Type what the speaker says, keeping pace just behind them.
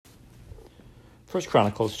1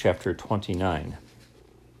 Chronicles chapter 29.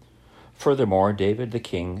 Furthermore, David the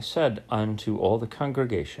king said unto all the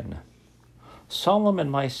congregation, Solomon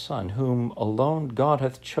my son, whom alone God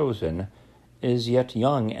hath chosen, is yet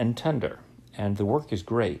young and tender, and the work is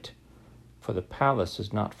great. For the palace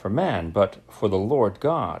is not for man, but for the Lord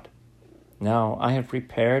God. Now I have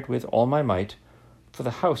prepared with all my might for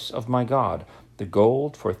the house of my God, the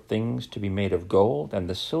gold for things to be made of gold, and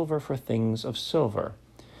the silver for things of silver,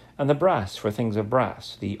 and the brass for things of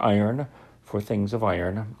brass, the iron for things of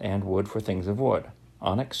iron, and wood for things of wood,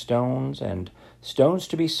 onyx stones, and stones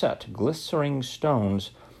to be set, glistering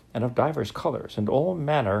stones, and of divers colors, and all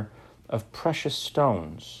manner of precious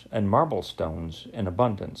stones, and marble stones in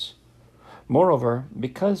abundance. Moreover,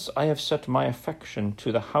 because I have set my affection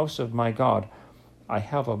to the house of my God, I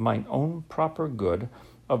have of mine own proper good,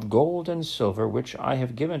 of gold and silver, which I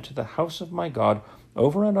have given to the house of my God,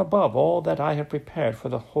 over and above all that I have prepared for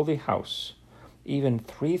the holy house, even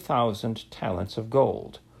 3,000 talents of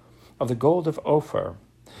gold, of the gold of Ophir,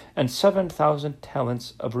 and 7,000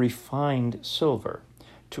 talents of refined silver,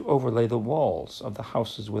 to overlay the walls of the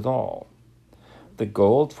houses withal. The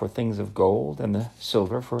gold for things of gold, and the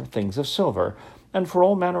silver for things of silver, and for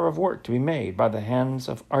all manner of work to be made by the hands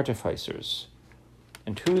of artificers.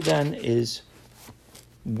 And who then is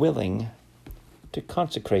willing to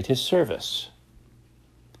consecrate his service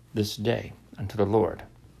this day unto the Lord?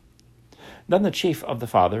 Then the chief of the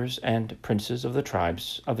fathers and princes of the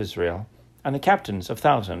tribes of Israel, and the captains of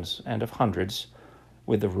thousands and of hundreds,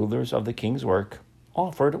 with the rulers of the king's work,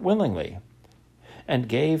 offered willingly, and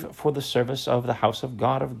gave for the service of the house of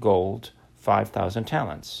God of gold 5,000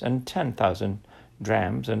 talents, and 10,000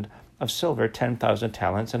 drams, and of silver 10,000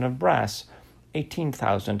 talents, and of brass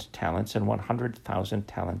 18,000 talents, and 100,000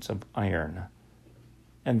 talents of iron.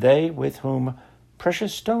 And they with whom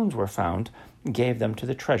precious stones were found gave them to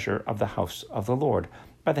the treasure of the house of the Lord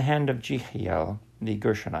by the hand of Jehiel the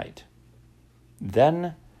Gershonite.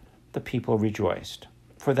 Then the people rejoiced,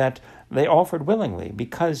 for that they offered willingly,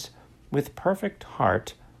 because with perfect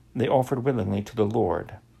heart they offered willingly to the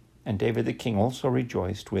Lord. And David the king also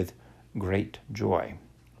rejoiced with great joy.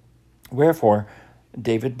 Wherefore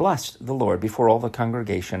David blessed the Lord before all the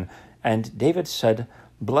congregation, and David said,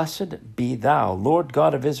 Blessed be thou, Lord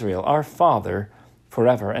God of Israel, our Father,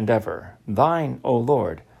 forever and ever. Thine, O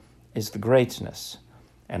Lord, is the greatness,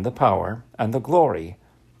 and the power, and the glory,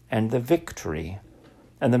 and the victory,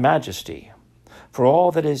 and the majesty. For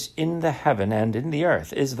all that is in the heaven and in the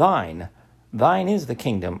earth is thine. Thine is the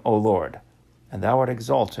kingdom, O Lord, and thou art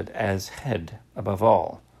exalted as head above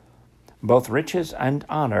all. Both riches and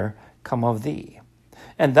honor come of thee,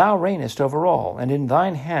 and thou reignest over all, and in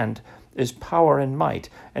thine hand is power and might,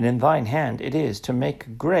 and in thine hand it is to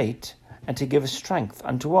make great and to give strength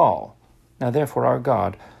unto all. Now therefore, our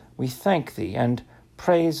God, we thank thee, and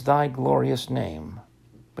praise thy glorious name.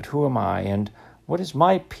 But who am I, and what is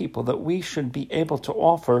my people, that we should be able to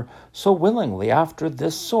offer so willingly after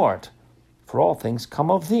this sort? For all things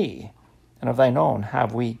come of thee, and of thine own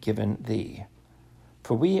have we given thee.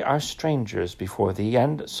 For we are strangers before thee,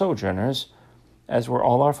 and sojourners, as were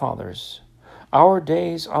all our fathers. Our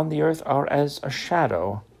days on the earth are as a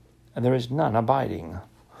shadow, and there is none abiding.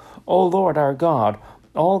 O Lord our God,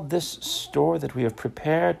 all this store that we have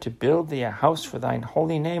prepared to build thee a house for thine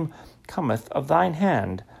holy name cometh of thine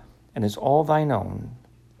hand, and is all thine own.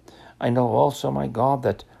 I know also, my God,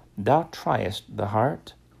 that thou triest the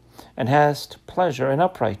heart, and hast pleasure in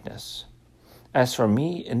uprightness. As for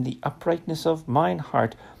me, in the uprightness of mine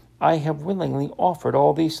heart, I have willingly offered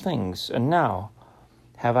all these things, and now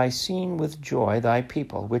have I seen with joy thy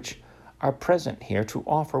people, which are present here, to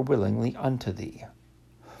offer willingly unto thee.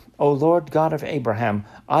 O Lord God of Abraham,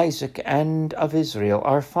 Isaac, and of Israel,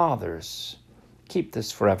 our fathers, keep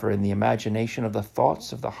this forever in the imagination of the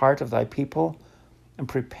thoughts of the heart of thy people, and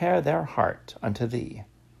prepare their heart unto thee.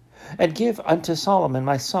 And give unto Solomon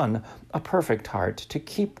my son a perfect heart, to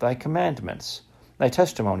keep thy commandments, thy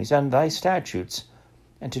testimonies, and thy statutes,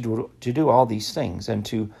 and to do all these things, and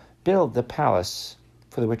to build the palace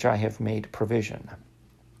for the which I have made provision.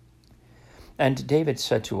 And David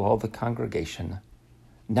said to all the congregation,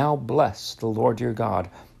 Now bless the Lord your God.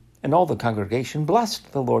 And all the congregation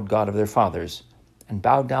blessed the Lord God of their fathers, and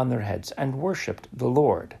bowed down their heads, and worshipped the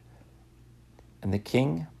Lord. And the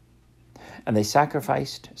king, and they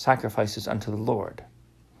sacrificed sacrifices unto the Lord,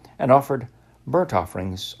 and offered burnt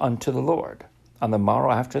offerings unto the Lord on the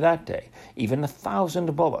morrow after that day, even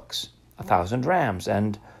 1,000 bullocks, 1,000 rams,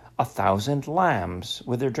 and 1,000 lambs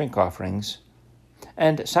with their drink offerings,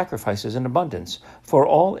 and sacrifices in abundance for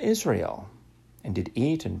all Israel, and did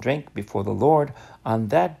eat and drink before the Lord on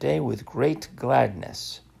that day with great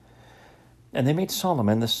gladness. And they made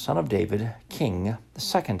Solomon the son of David king the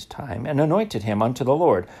second time, and anointed him unto the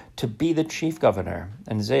Lord to be the chief governor,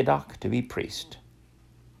 and Zadok to be priest.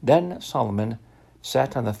 Then Solomon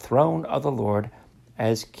sat on the throne of the Lord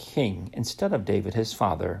as king instead of David his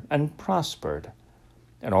father, and prospered,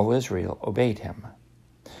 and all Israel obeyed him.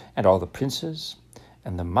 And all the princes,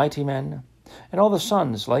 and the mighty men, and all the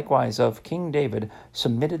sons likewise of King David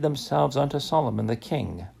submitted themselves unto Solomon the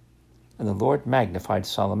king. And the Lord magnified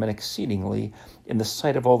Solomon exceedingly in the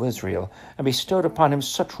sight of all Israel, and bestowed upon him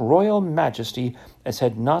such royal majesty as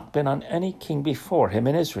had not been on any king before him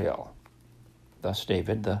in Israel. Thus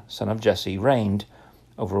David, the son of Jesse, reigned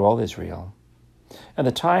over all Israel. And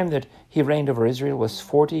the time that he reigned over Israel was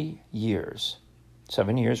 40 years.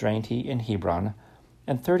 7 years reigned he in Hebron,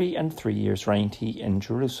 and 33 years reigned he in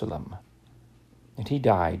Jerusalem. And he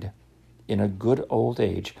died in a good old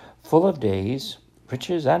age, full of days,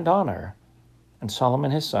 riches, and honor. And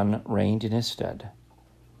Solomon his son reigned in his stead.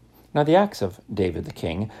 Now the acts of David the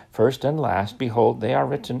king, first and last, behold, they are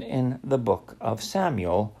written in the book of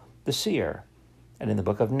Samuel the seer, and in the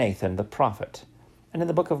book of Nathan the prophet, and in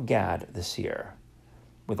the book of Gad the seer,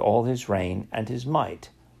 with all his reign and his might,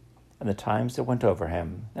 and the times that went over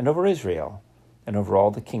him, and over Israel, and over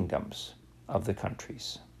all the kingdoms of the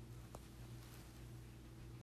countries.